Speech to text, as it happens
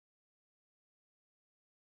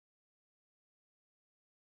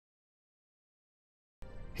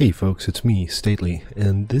Hey folks, it's me, Stately,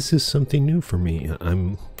 and this is something new for me.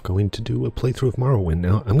 I'm going to do a playthrough of Morrowind.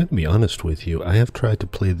 Now, I'm going to be honest with you, I have tried to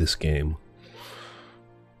play this game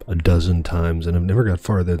a dozen times, and I've never got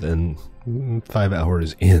farther than 5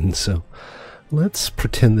 hours in, so let's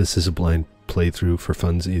pretend this is a blind playthrough for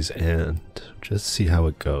funsies and just see how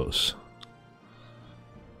it goes.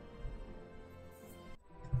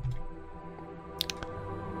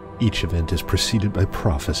 Each event is preceded by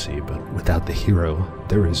prophecy, but without the hero,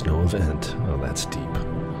 there is no event. Oh, that's deep.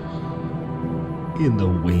 In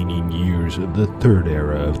the waning years of the Third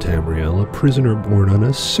Era of Tamriel, a prisoner born on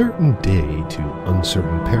a certain day to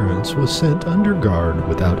uncertain parents was sent under guard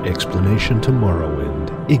without explanation to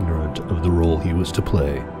Morrowind, ignorant of the role he was to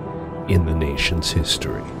play in the nation's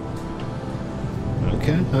history.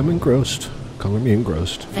 Okay, I'm engrossed. Color me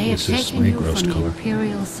engrossed. They have taken you from the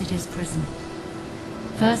Imperial City's prison.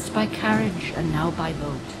 First by carriage and now by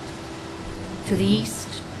boat. To the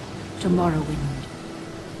east, to Morrowind.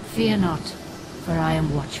 Fear not, for I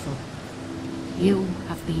am watchful. You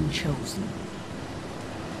have been chosen.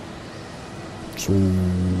 So,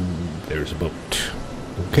 there's a boat.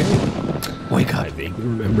 Okay. Wake up. I vaguely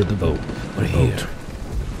remember the boat. We're here.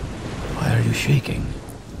 Why are you shaking?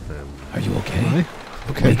 Are you okay?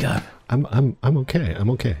 Okay. Wake up. I'm okay.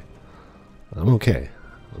 I'm okay. I'm okay.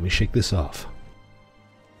 Let me shake this off.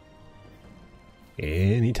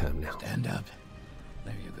 Anytime now. Stand up.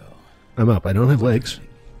 There you go. I'm up. I don't have legs,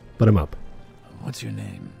 but I'm up. What's your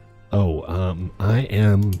name? Oh, I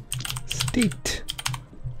am Stately.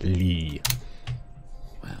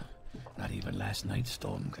 Well, not even last night's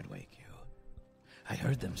storm could wake you. I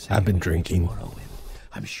heard them say I've been drinking.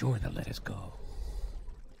 I'm sure they'll let us go.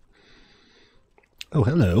 Oh,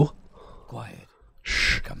 hello. Quiet.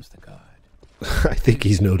 Shh. Here comes the guard. I think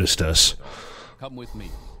he's noticed us. Come with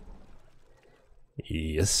me.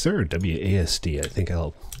 Yes, sir. WASD. I think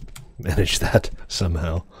I'll manage that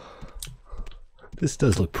somehow. This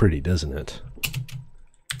does look pretty, doesn't it?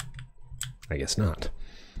 I guess not.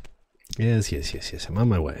 Yes. I'm on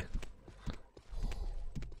my way.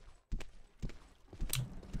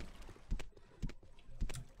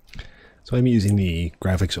 So I'm using the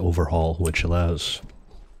graphics overhaul, which allows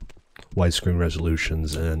widescreen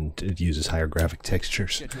resolutions and it uses higher graphic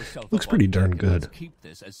textures. Looks pretty darn good. Keep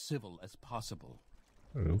this as civil as possible.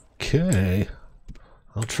 Okay.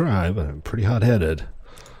 I'll try, but I'm pretty hot-headed.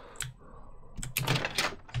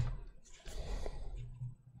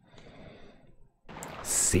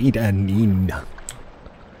 Sedanin.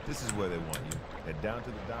 This is where they want you. Head down to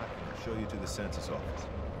the dock and I'll show you to the census office.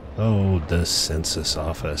 Oh, the census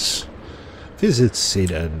office. Visit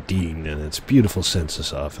Sedanin and its beautiful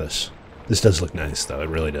census office. This does look nice, though. It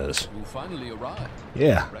really does. You finally arrived.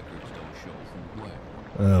 Yeah. Records don't show from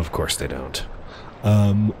where. Of course they don't.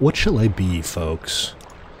 What shall I be, folks?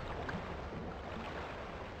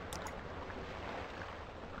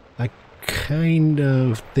 I kind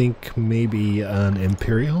of think maybe an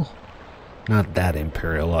Imperial. Not that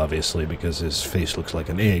Imperial, obviously, because his face looks like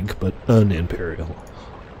an egg, but an Imperial.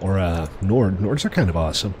 Or a Nord. Nords are kind of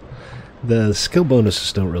awesome. The skill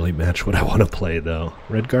bonuses don't really match what I want to play, though.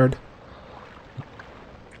 Redguard?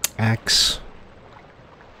 Axe?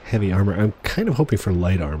 Heavy armor. I'm kind of hoping for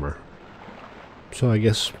light armor. So I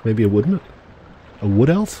guess maybe a wood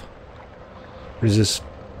elf? Resist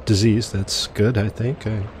disease, that's good, I think.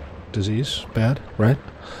 Disease, bad, right?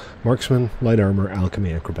 Marksman, light armor,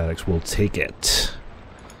 alchemy, acrobatics, we'll take it.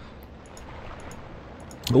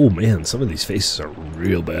 Oh man, some of these faces are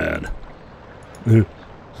real bad.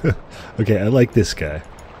 Okay, I like this guy.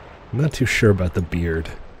 I'm not too sure about the beard.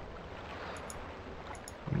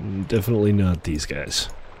 Definitely not these guys.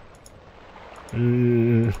 I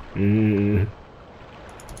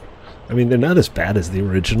mean, they're not as bad as the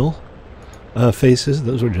original faces.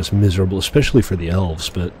 Those were just miserable, especially for the elves,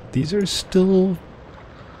 but these are still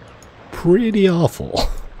pretty awful.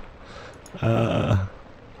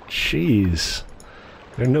 Jeez.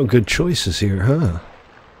 There are no good choices here, huh?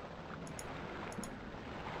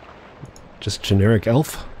 Just generic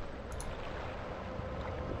elf?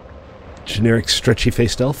 Generic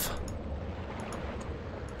stretchy-faced elf?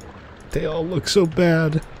 They all look so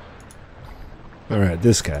bad. Alright,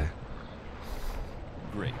 this guy.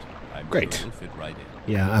 Great. I'm Great. Sure you'll fit right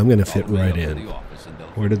in. Yeah, I'm gonna fit I'll right bring up to in. the office and they'll-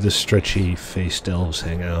 Where did the stretchy-faced elves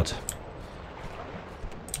hang out?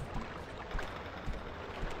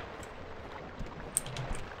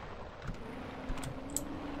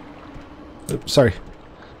 Oops, sorry.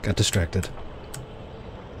 Got distracted.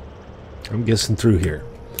 I'm guessing through here.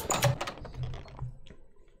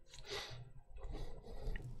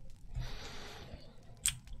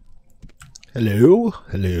 Hello?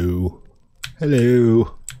 Hello?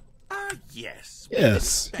 Hello?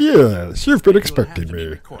 Yes, yes, you've been expecting You'll have to be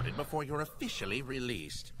me. recorded before you're officially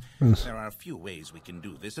released. There are a few ways we can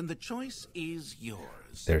do this, and the choice is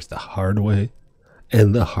yours. There's the hard way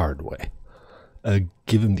and the hard way.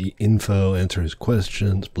 Give him the info, answer his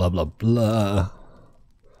questions, blah, blah, blah.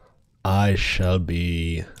 I shall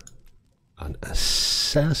be an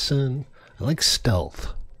assassin. I like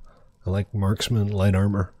stealth. I like marksman, light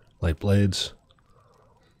armor, light blades.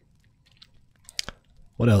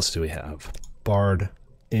 What else do we have? Bard.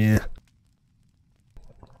 A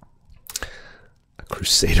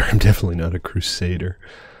crusader. I'm definitely not a crusader.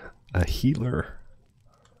 A healer.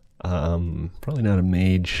 Probably not a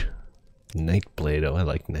mage. Nightblade. Oh, I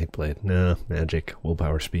like Nightblade. Nah, magic,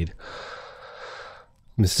 willpower, speed.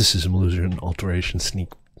 Mysticism, illusion, alteration, sneak,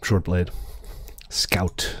 short blade.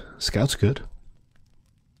 Scout. Scout's good.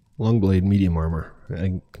 Long blade, medium armor.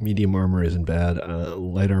 Medium armor isn't bad.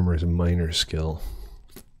 Light armor is a minor skill.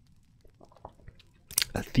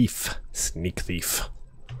 A thief. Sneak thief.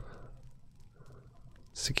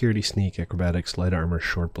 Security, sneak, acrobatics, light armor,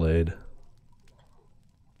 short blade.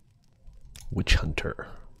 Witch hunter.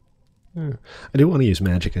 I do want to use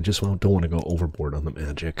magic, I just don't want to go overboard on the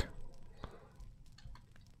magic.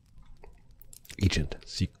 Agent.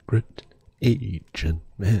 Secret agent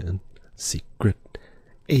man. Secret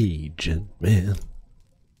agent man.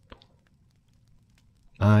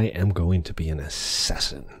 I am going to be an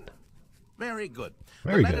assassin. Very good.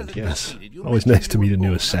 Very good, yes. Always nice to meet a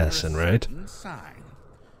new assassin, right? Sign.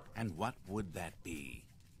 And what would that be?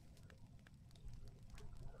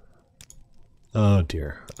 Oh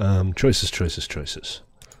dear. Choices, choices, choices.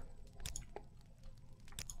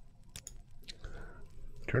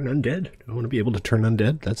 Turn undead? Do I want to be able to turn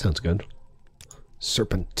undead? That sounds good.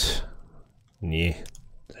 Serpent. Yeah.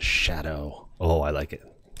 The shadow. Oh, I like it.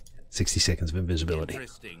 60 seconds of invisibility.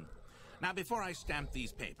 Interesting. Now, before I stamp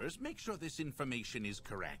these papers, make sure this information is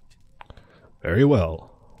correct. Very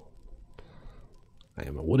well. I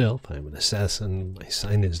am a wood elf. I am an assassin. My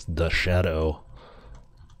sign is the shadow.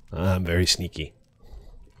 I'm very sneaky.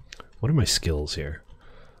 What are my skills here?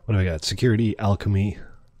 What do I got? Security, alchemy,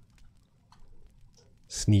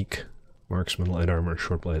 sneak, marksman, light armor,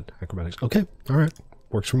 short blade, acrobatics. Okay, alright.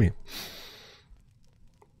 Works for me.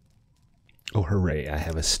 Oh, hooray. I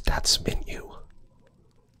have a stats menu.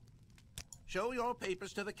 Show your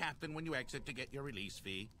papers to the captain when you exit to get your release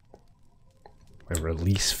fee. My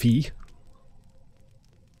release fee?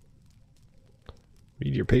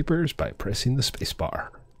 Read your papers by pressing the spacebar.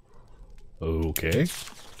 Okay.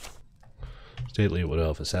 Stately wood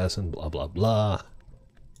elf assassin, blah blah blah.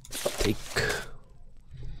 Take.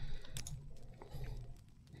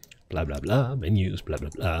 Blah blah blah. Menus, blah blah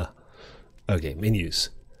blah. Okay, menus.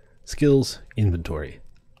 Skills, inventory.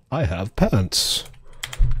 I have pants.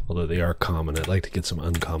 Although they are common, I'd like to get some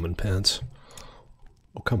uncommon pants.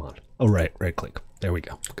 Oh, come on. Oh, right click. There we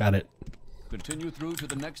go. Got it. Continue through to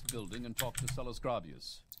the next building and talk to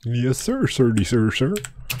Celisgravius. Yes, sir, sir.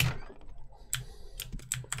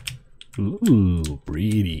 Ooh,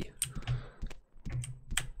 Brady.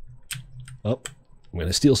 Oh, I'm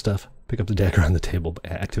gonna steal stuff. Pick up the dagger on the table by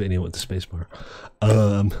activating it with the spacebar.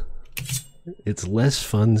 It's less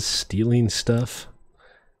fun stealing stuff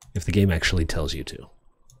if the game actually tells you to.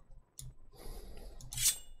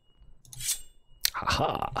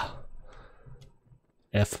 Haha.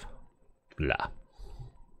 F. Blah.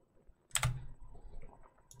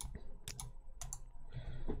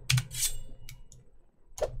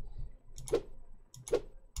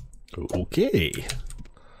 Okay.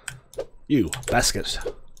 You, basket.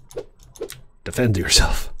 Defend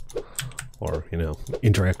yourself. Or, you know,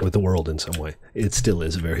 interact with the world in some way. It still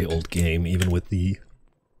is a very old game, even with the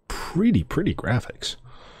pretty graphics.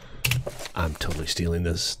 I'm totally stealing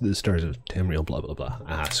this. The Stars of Tamriel, blah, blah, blah.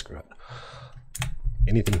 Ah, screw it.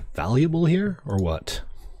 Anything valuable here, or what?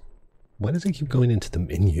 Why does it keep going into the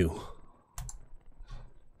menu?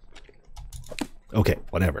 Okay,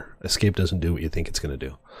 whatever. Escape doesn't do what you think it's going to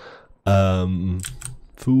do.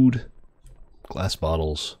 Food, glass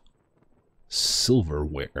bottles,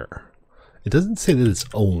 silverware. It doesn't say that it's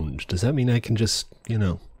owned. Does that mean I can just, you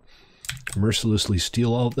know, mercilessly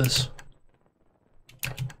steal all of this?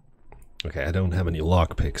 Okay, I don't have any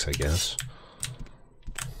lockpicks, I guess.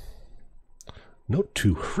 Note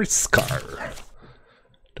to Hriskar.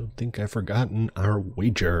 Don't think I've forgotten our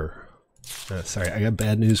wager. Sorry, I got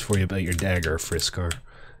bad news for you about your dagger, Friskar.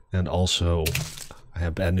 And also, I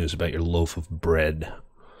have bad news about your loaf of bread.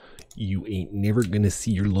 You ain't never gonna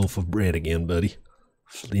see your loaf of bread again, buddy.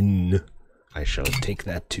 Flynn, I shall take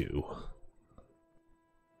that too.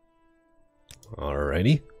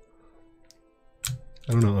 Alrighty.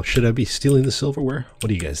 I don't know, should I be stealing the silverware? What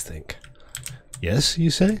do you guys think? Yes, you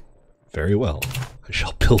say? Very well. I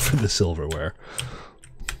shall pilfer the silverware.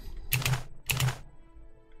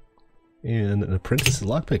 And an apprentice's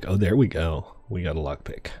lockpick. Oh, there we go. We got a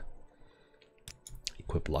lockpick.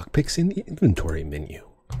 Equip lockpicks in the inventory menu.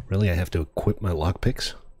 Really, I have to equip my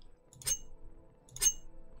lockpicks?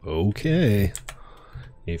 Okay.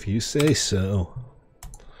 If you say so.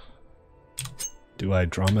 Do I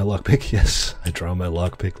draw my lockpick? Yes, I draw my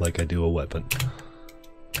lockpick like I do a weapon.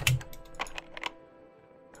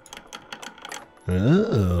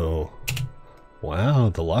 Oh. Wow,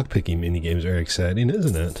 the lockpicking minigame is very exciting,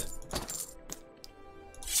 isn't it?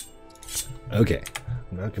 Okay,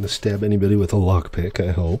 I'm not going to stab anybody with a lockpick,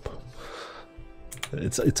 I hope.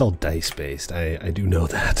 It's all dice-based, I do know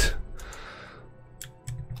that.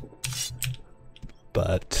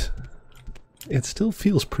 But it still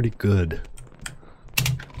feels pretty good.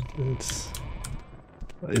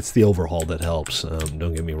 It's the overhaul that helps,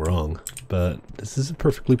 don't get me wrong, but this is a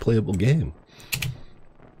perfectly playable game.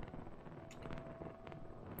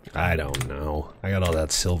 I don't know. I got all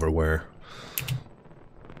that silverware.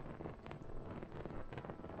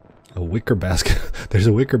 A wicker basket. There's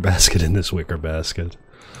a wicker basket in this wicker basket.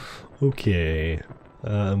 Okay.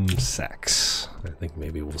 Sacks. I think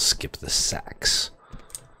maybe we'll skip the sacks.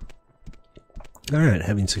 Alright,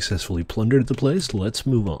 having successfully plundered the place, let's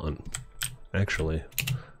move on. Actually,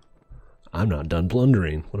 I'm not done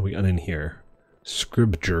plundering. What do we got in here?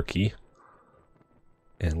 Scrib jerky.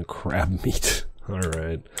 And crab meat.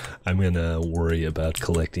 Alright. I'm gonna worry about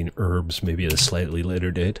collecting herbs maybe at a slightly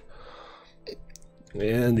later date.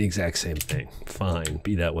 And the exact same thing. Fine,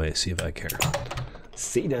 be that way, see if I care.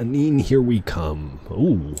 Sedanin, here we come.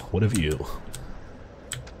 Ooh, what have you?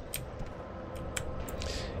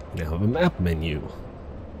 You now have a map menu.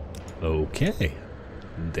 Okay.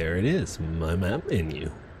 There it is, my map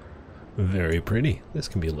menu. Very pretty. This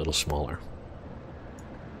can be a little smaller.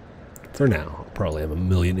 For now, I'll probably have a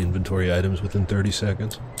million inventory items within 30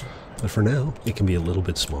 seconds. But for now, it can be a little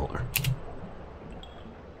bit smaller.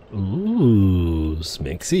 Ooh,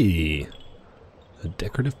 smixy. A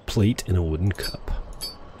decorative plate in a wooden cup.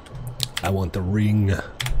 I want the ring.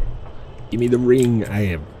 Give me the ring. I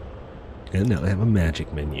have... And now I have a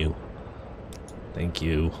magic menu. Thank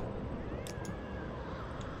you.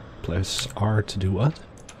 Press R to do what?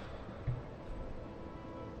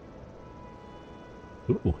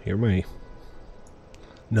 Ooh, here my...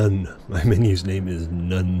 None. My menu's name is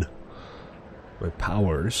None. My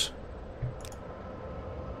powers.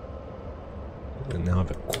 And now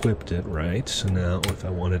I've equipped it, right? So now if I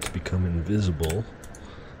wanted to become invisible,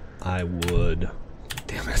 I would...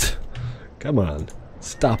 Damn it. Come on.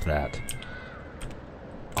 Stop that.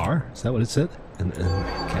 R? Is that what it said? And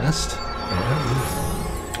cast?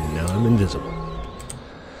 And now I'm invisible.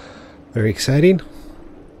 Very exciting.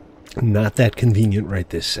 Not that convenient right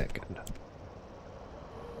this second.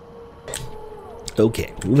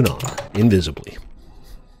 Okay, moving on. Invisibly.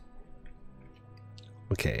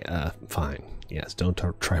 Okay, fine. Yes, don't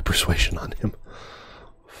try persuasion on him.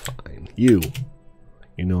 Fine. You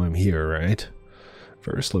know I'm here, right?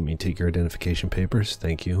 First, let me take your identification papers.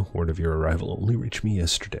 Thank you. Word of your arrival only reached me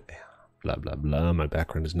yesterday. Blah, blah, blah. My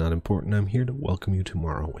background is not important. I'm here to welcome you to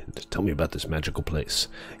Morrowind. Tell me about this magical place.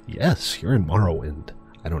 Yes, you're in Morrowind.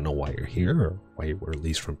 I don't know why you're here or why you were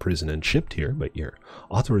released from prison and shipped here, but your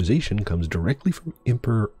authorization comes directly from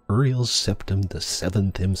Emperor Uriel Septim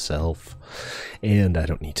VII himself. And I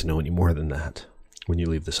don't need to know any more than that. When you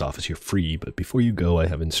leave this office, you're free, but before you go, I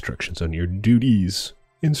have instructions on your duties.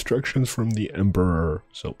 Instructions from the Emperor,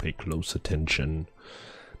 so pay close attention.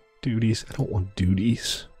 Duties? I don't want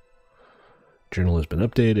duties. Journal has been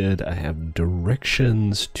updated. I have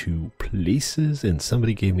directions to places, and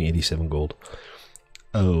somebody gave me 87 gold.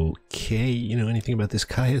 Okay, you know anything about this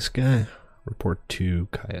Caius guy? Report to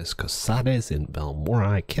Caius Casades in Balmora.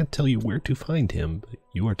 I can't tell you where to find him, but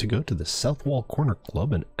you are to go to the South Wall Corner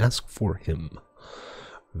Club and ask for him.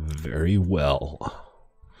 Very well.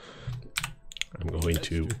 I'm going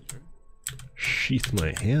to sheath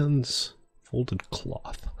my hands. Folded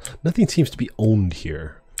cloth. Nothing seems to be owned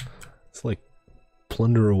here. It's like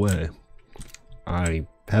plunder away. I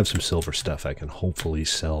have some silver stuff I can hopefully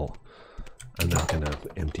sell. I'm not going to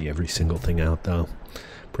empty every single thing out, though.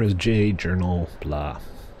 Press J, journal, blah.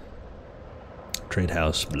 Trade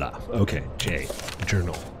house, blah. Okay, J,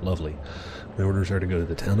 journal, lovely. My orders are to go to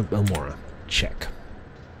the town of Balmora. Check.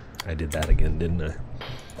 I did that again, didn't I?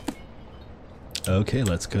 Okay,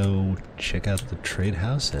 let's go check out the trade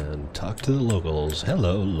house and talk to the locals.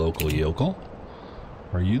 Hello, local yokel.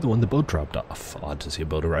 Are you the one the boat dropped off? Odd to see a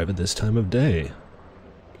boat arrive at this time of day.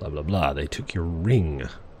 Blah, blah, blah. They took your ring.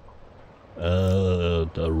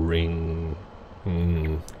 The ring...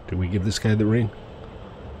 Do we give this guy the ring?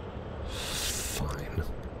 Fine.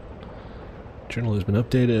 Journal has been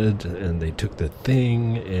updated, and they took the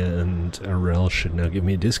thing, and RL should now give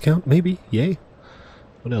me a discount, maybe? Yay?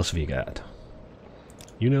 What else have you got?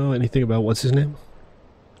 You know anything about what's his name?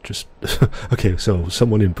 Just... okay, so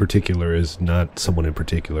someone in particular is not someone in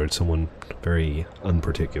particular, it's someone very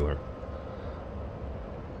unparticular.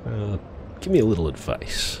 Give me a little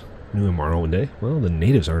advice. New in Morrowind, eh? Well, the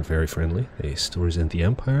natives aren't very friendly. They still resent the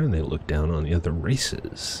Empire, and they look down on the other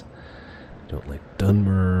races. They don't like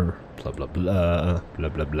Dunmer, blah blah blah, blah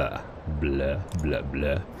blah blah, blah blah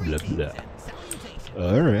blah, blah blah.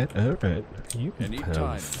 Alright, alright. You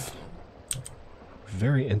have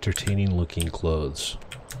very entertaining looking clothes.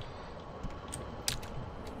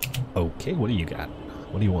 Okay, what do you got?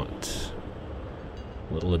 What do you want?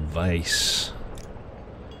 A little advice.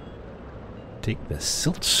 Take the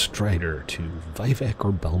Silt Strider to Vivek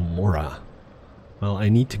or Balmora. Well, I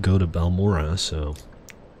need to go to Balmora, so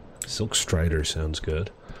Silk Strider sounds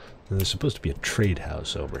good. And there's supposed to be a trade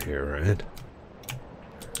house over here, right?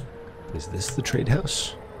 Is this the trade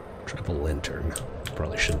house? Travel lantern.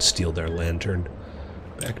 Probably shouldn't steal their lantern.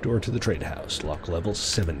 Back door to the trade house. Lock level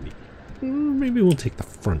 70. Maybe we'll take the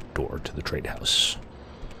front door to the trade house,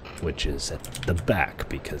 which is at the back,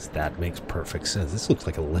 because that makes perfect sense. This looks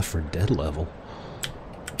like a Left 4 Dead level.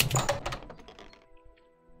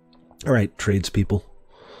 Alright, tradespeople.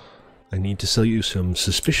 I need to sell you some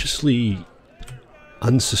suspiciously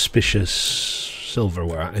unsuspicious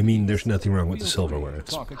silverware. I mean, there's nothing wrong with the silverware.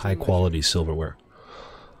 It's high quality silverware.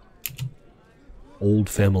 Old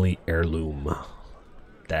family heirloom.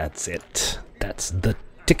 That's it. That's the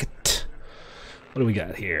ticket. What do we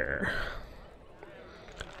got here?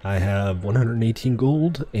 I have 118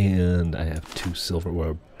 gold, and I have 2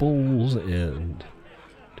 silverware bowls, and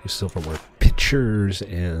 2 silverware pitchers,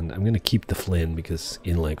 and I'm going to keep the Flynn, because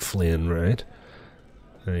in like Flynn, right?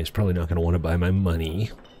 And he's probably not going to want to buy my money,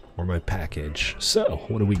 or my package. So,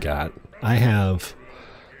 what do we got? I have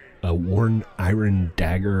a worn iron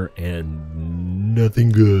dagger, and nothing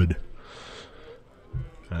good.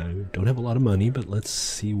 I don't have a lot of money, but let's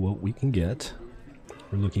see what we can get.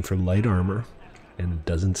 We're looking for light armor. And it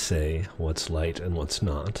doesn't say what's light and what's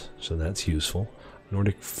not, so that's useful.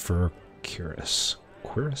 Nordic fur cuirass.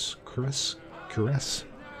 Cuirass?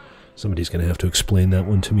 Somebody's going to have to explain that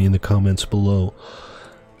one to me in the comments below.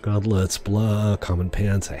 Gauntlets, blah. Common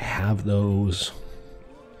pants, I have those.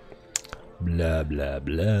 Blah, blah,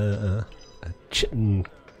 blah. A chitin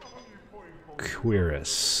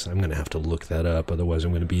cuirass. I'm going to have to look that up, otherwise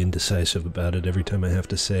I'm going to be indecisive about it every time I have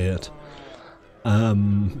to say it.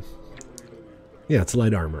 Yeah, it's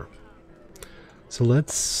light armor. So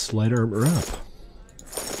let's light armor up.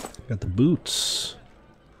 Got the boots.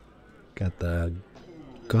 Got the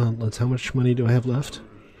gauntlets. How much money do I have left?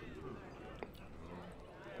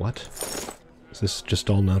 What? Is this just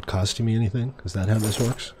all not costing me anything? Is that how this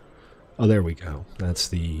works? Oh, there we go. That's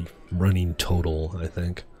the running total, I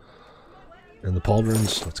think. And the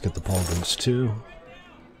pauldrons. Let's get the pauldrons too.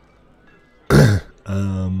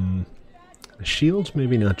 The shields,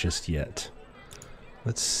 maybe not just yet.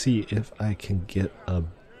 Let's see if I can get a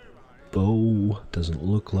bow. Doesn't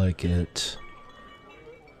look like it.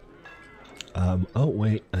 Oh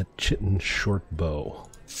wait, a chitin short bow.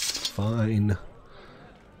 Fine.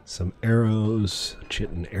 Some arrows.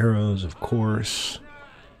 Chitin arrows, of course.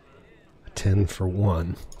 10 for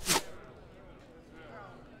 1.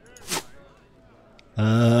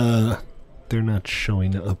 They're not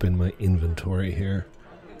showing up in my inventory here.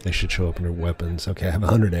 They should show up under weapons. Okay, I have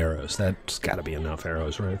 100 arrows. That's gotta be enough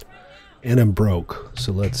arrows, right? And I'm broke,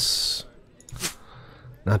 so let's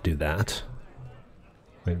not do that.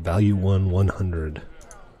 Wait, value 100.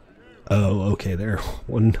 Oh, okay, there.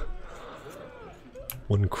 One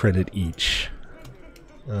credit each.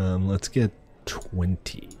 Let's get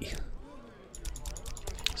 20.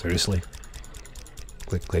 Seriously?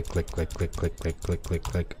 Click, click, click, click, click, click, click, click, click,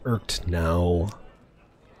 click. Irked now.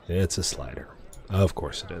 It's a slider. Of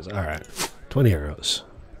course it is. Alright. 20 arrows.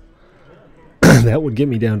 That would get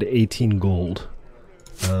me down to 18 gold.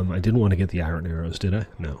 I didn't want to get the iron arrows, did I?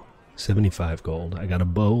 No. 75 gold. I got a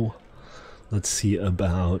bow. Let's see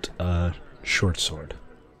about short sword.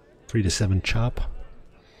 3 to 7 chop.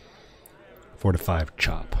 4 to 5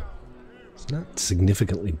 chop. It's not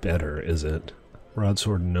significantly better, is it?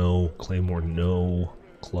 Broadsword, no. Claymore, no.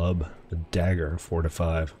 Club, a dagger, 4 to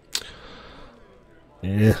 5.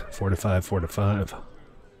 4 to 5, 4 to 5.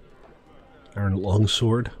 Iron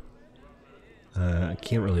longsword. I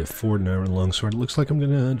can't really afford an iron longsword. It looks like I'm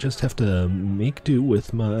gonna just have to make do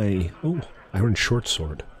with my... Oh, iron short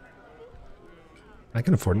sword. I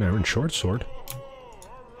can afford an iron short sword.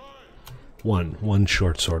 One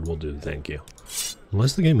short sword will do, thank you.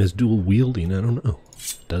 Unless the game has dual wielding, I don't know.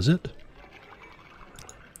 Does it?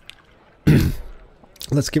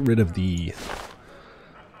 Let's get rid of the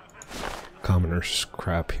commoner's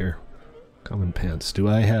crap here. Common pants. Do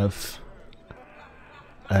I have...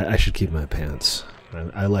 I should keep my pants.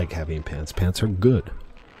 I like having pants. Pants are good.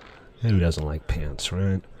 Who doesn't like pants,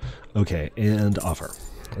 right? Okay, and offer.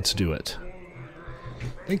 Let's do it.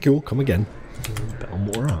 Thank you. Come again.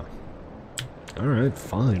 Balmora. Alright,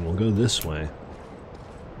 fine. We'll go this way.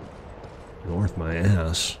 North my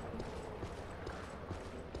ass.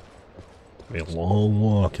 It'll be a long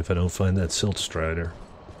walk if I don't find that silt strider.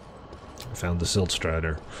 I found the silt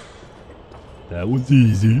strider. That was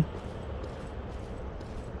easy.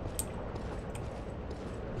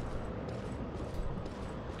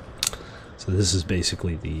 So this is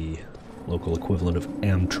basically the local equivalent of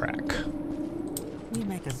Amtrak. We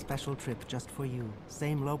make a special trip just for you.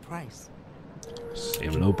 Same low price.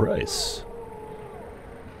 Same low price.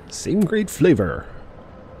 Same great flavor.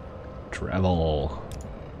 Travel.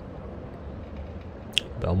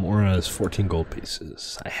 Balmora is 14 gold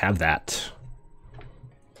pieces. I have that.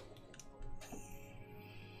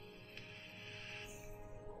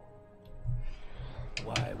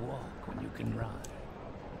 Why walk when you can ride?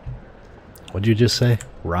 What'd you just say?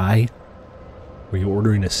 Rye? Were you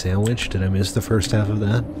ordering a sandwich? Did I miss the first half of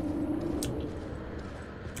that?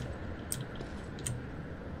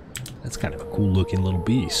 That's kind of a cool looking little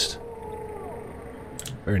beast.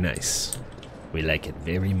 Very nice. We like it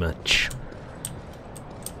very much.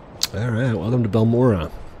 Alright, welcome to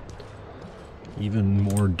Balmora. Even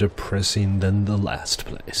more depressing than the last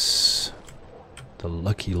place. The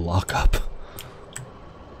lucky lockup.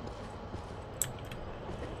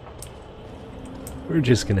 We're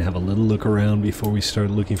just gonna have a little look around before we start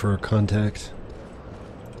looking for our contact.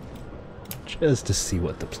 Just to see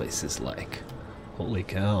what the place is like. Holy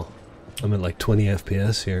cow. I'm at like 20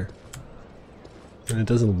 FPS here. And it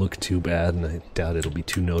doesn't look too bad, and I doubt it'll be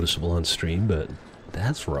too noticeable on stream, but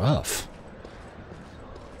that's rough.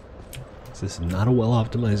 This is not a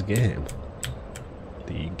well-optimized game.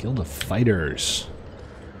 The Guild of Fighters.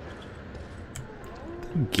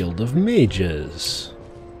 The Guild of Mages.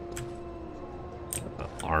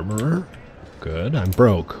 Armorer. Good. I'm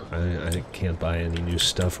broke. I can't buy any new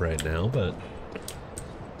stuff right now, but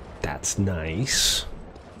that's nice.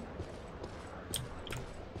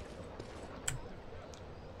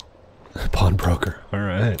 Pawnbroker.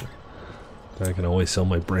 Alright. I can always sell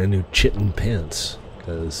my brand new chitin pants,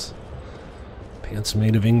 because pants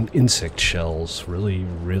made of insect shells really,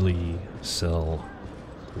 really sell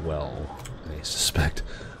well, I suspect.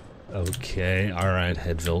 Okay, alright,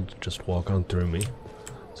 Headville, just walk on through me.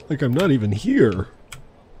 It's like I'm not even here.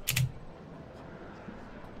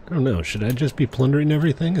 I don't know, should I just be plundering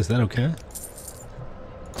everything? Is that okay?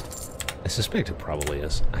 I suspect it probably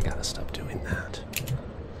is. I gotta stop doing that.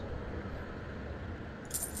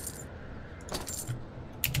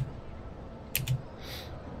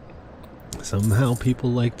 Somehow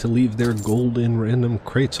people like to leave their gold in random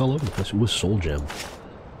crates all over the place. Ooh, a soul gem.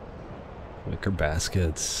 Wicker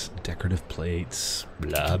baskets, decorative plates,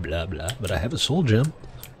 blah, blah, blah. But I have a soul gem.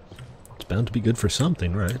 It's bound to be good for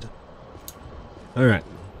something, right? Alright.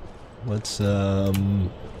 Let's, I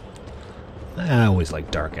always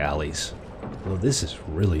like dark alleys. Well, this is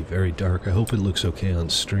really very dark. I hope it looks okay on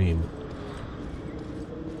stream.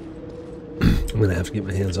 I'm gonna have to get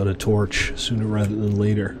my hands on a torch sooner rather than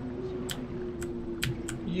later.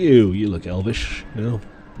 You look elvish. No,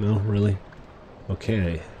 really?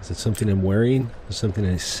 Okay, is it something I'm wearing? Is it something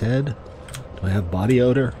I said? Do I have body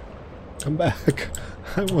odor? Come back.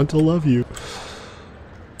 I want to love you.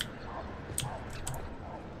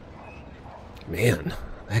 Man,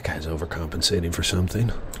 that guy's overcompensating for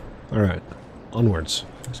something. Alright, onwards.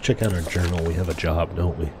 Let's check out our journal. We have a job,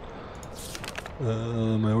 don't we?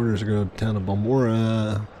 My orders are going to town of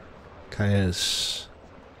Balmora, Caius,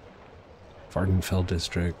 Vardenfell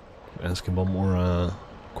District, asking Balmora,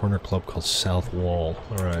 corner club called South Wall.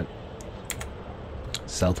 Alright.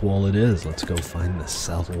 South Wall it is. Let's go find the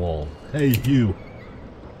South Wall. Hey, you!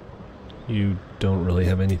 You don't really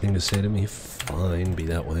have anything to say to me? Fine, be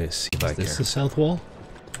that way. See if I care. Is this the South Wall?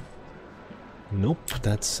 Nope,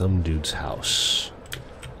 that's some dude's house.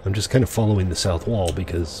 I'm just kind of following the South Wall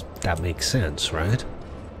because that makes sense, right?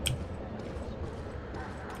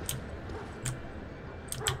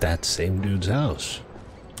 That same dude's house.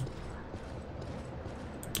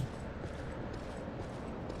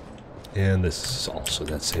 And this is also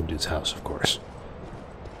that same dude's house, of course.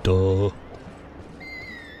 Duh.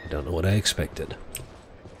 I don't know what I expected.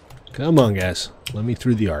 Come on, guys. Let me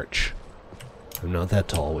through the arch. I'm not that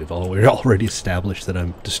tall. We've already established that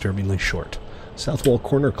I'm disturbingly short. South Wall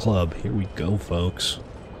Corner Club. Here we go, folks.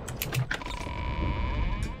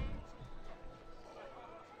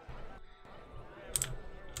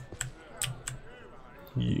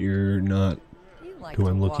 You're not who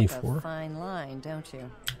I'm looking for. A fine line, don't you?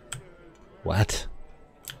 What?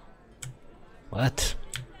 What?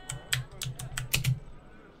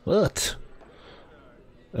 What?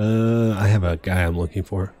 I have a guy I'm looking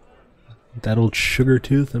for. That old sugar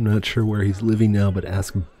tooth, I'm not sure where he's living now, but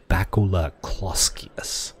ask Bacula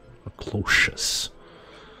Kloskius. Or Closius.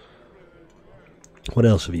 What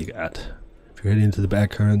else have you got? If you're heading into the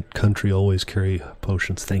back country, always carry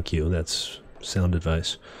potions. Thank you, that's sound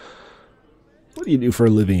advice. What do you do for a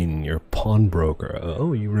living? You're a pawnbroker.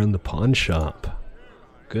 Oh, you run the pawn shop.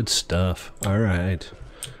 Good stuff. Alright.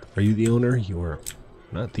 Are you the owner? You are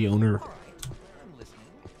not the owner.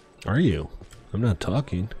 Are you? I'm not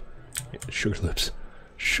talking. Sugar lips.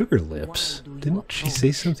 Sugar lips? Didn't she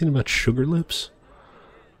say something about sugar lips?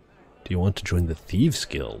 Do you want to join the Thieves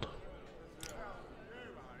Guild?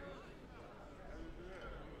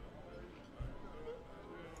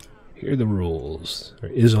 Here are the rules.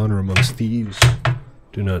 There is honor amongst thieves.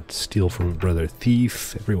 Do not steal from a brother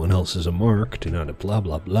thief. Everyone else is a mark. Do not blah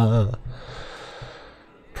blah blah.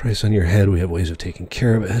 Price on your head. We have ways of taking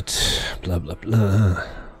care of it. Blah blah blah.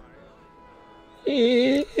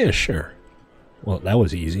 Yeah, sure. Well, that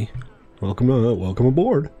was easy. Welcome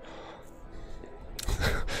aboard.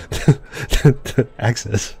 The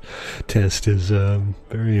access test is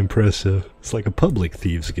very impressive. It's like a public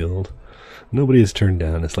thieves guild. Nobody is turned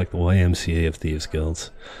down. It's like the YMCA of thieves guilds.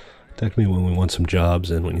 Contact me when we want some jobs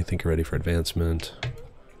and when you think you're ready for advancement.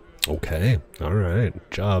 Okay, alright.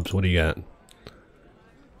 Jobs, what do you got?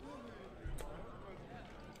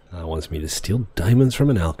 Wants me to steal diamonds from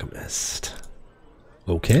an alchemist.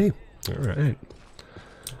 Okay, alright.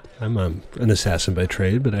 I'm an assassin by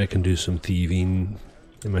trade, but I can do some thieving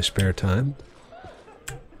in my spare time.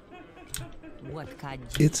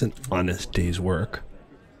 It's an honest day's work.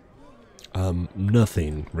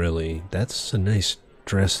 Nothing, really. That's a nice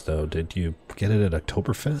dress, though. Did you get it at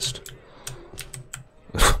Oktoberfest?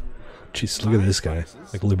 Jeez, look at this guy.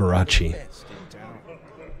 Like Liberace.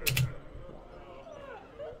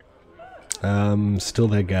 Still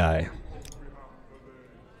that guy.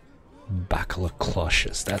 Bacillus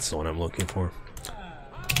Clausius. That's the one I'm looking for.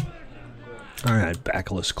 Alright,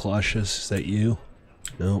 Bacillus Clausius. Is that you?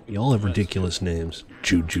 No, y'all have ridiculous names.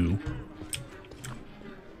 Juju.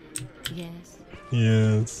 Yes.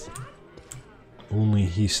 Yes. Only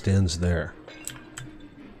he stands there.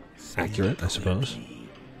 Accurate, I suppose.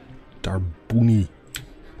 Darbuni.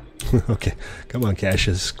 Okay, come on,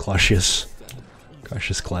 Cassius. Clausius.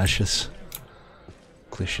 Cassius Clausius.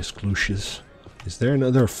 Clausius Clusius. Is there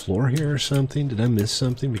another floor here or something? Did I miss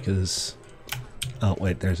something? Because... oh,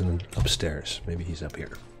 wait, there's an upstairs. Maybe he's up here.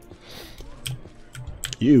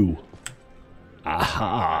 You.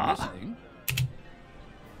 Aha.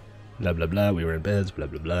 Blah, blah, blah. We were in beds. Blah,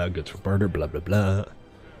 blah, blah. Goods for barter. Blah, blah, blah.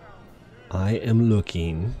 I am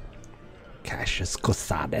looking. Cassius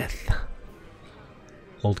Cosadeth.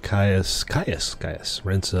 Old Caius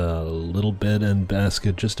rents a little bed and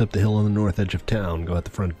basket just up the hill on the north edge of town. Go out the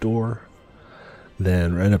front door.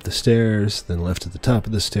 Then right up the stairs, then left at the top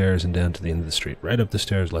of the stairs and down to the end of the street. Right up the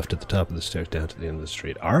stairs, left at the top of the stairs, down to the end of the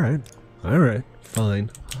street. Alright,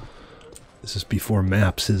 fine. This is before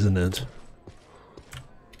maps, isn't it?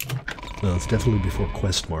 No, it's definitely before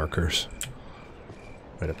quest markers.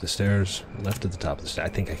 Right up the stairs, left at the top of the stairs.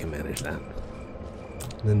 I think I can manage that.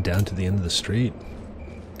 And then down to the end of the street.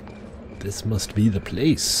 This must be the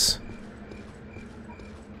place.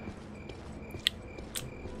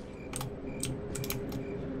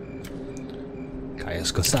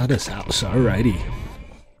 Caius Cosada's house, alrighty.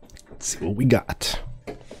 Let's see what we got.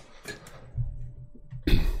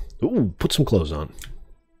 Ooh, put some clothes on.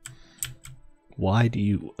 Why do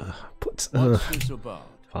you put... What's this about?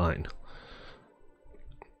 Fine.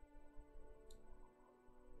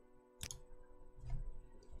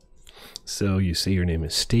 So you say your name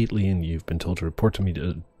is Stately and you've been told to report to me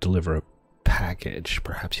to deliver a package.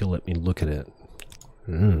 Perhaps you'll let me look at it.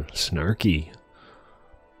 Snarky.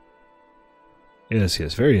 Yes,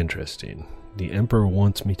 very interesting. The Emperor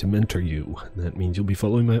wants me to mentor you. That means you'll be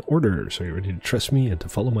following my orders. Are you ready to trust me and to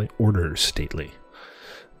follow my orders, Stately?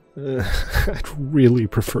 I'd really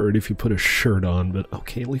prefer it if you put a shirt on, but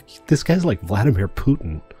okay, this guy's like Vladimir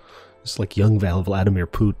Putin. It's like young Vladimir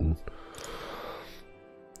Putin.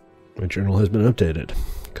 My journal has been updated.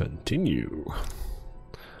 Continue.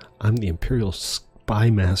 I'm the Imperial spy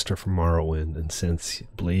master from Morrowind, and since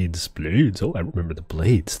blades, oh, I remember the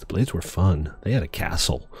blades. The blades were fun. They had a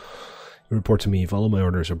castle. You report to me, follow my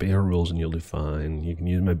orders, obey our rules, and you'll do fine. You can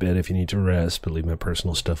use my bed if you need to rest, but leave my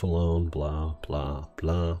personal stuff alone. Blah, blah,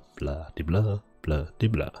 blah, blah, de blah, blah, de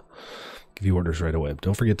blah. Give you orders right away.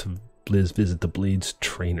 Don't forget to visit the Blades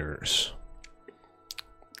trainers.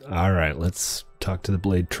 Alright, let's talk to the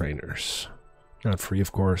Blade trainers. Not free,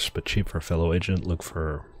 of course, but cheap for a fellow agent. Look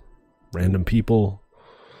for random people.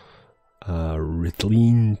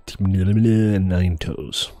 Rithlin and Nine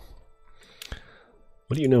Toes.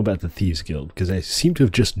 What do you know about the Thieves Guild? Because I seem to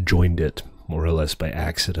have just joined it, more or less by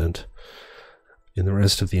accident. In the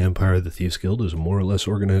rest of the Empire, the Thieves Guild is a more or less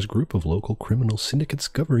organized group of local criminal syndicates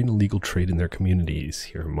governing illegal trade in their communities.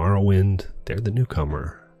 Here in Morrowind, they're the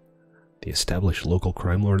newcomer. The established local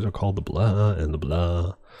crime lords are called the blah and the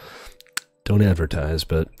blah. Don't advertise,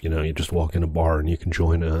 but, you know, you just walk in a bar and you can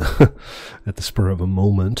join at the spur of a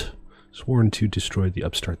moment. Sworn to destroy the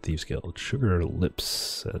upstart Thieves Guild. Sugar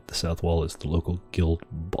Lips at the South Wall is the local guild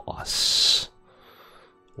boss.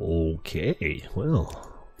 Okay,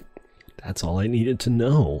 well, that's all I needed to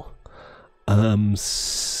know.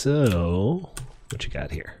 So, what you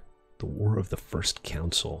got here? The War of the First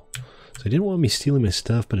Council. So they didn't want me stealing my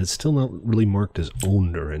stuff, but it's still not really marked as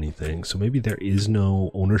owned or anything. So maybe there is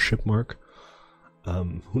no ownership mark.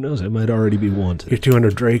 Who knows, it might already be wanted. Here's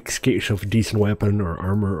 200 drakes, get yourself a decent weapon or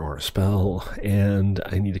armor or a spell, and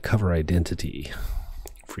I need to cover identity.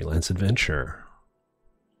 Freelance adventure.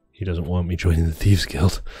 He doesn't want me joining the Thieves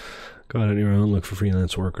Guild. Go out on your own, look for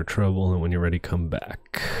freelance work or trouble, and when you're ready, come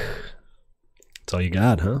back. That's all you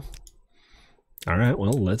got, huh? Alright,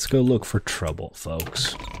 well, let's go look for trouble,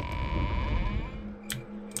 folks.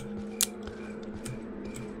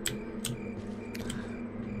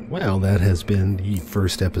 Well, that has been the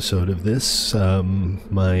first episode of this,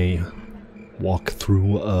 my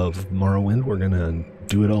walkthrough of Morrowind. We're going to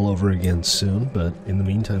do it all over again soon, but in the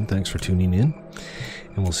meantime, thanks for tuning in,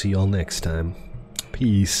 and we'll see you all next time.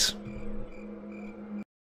 Peace.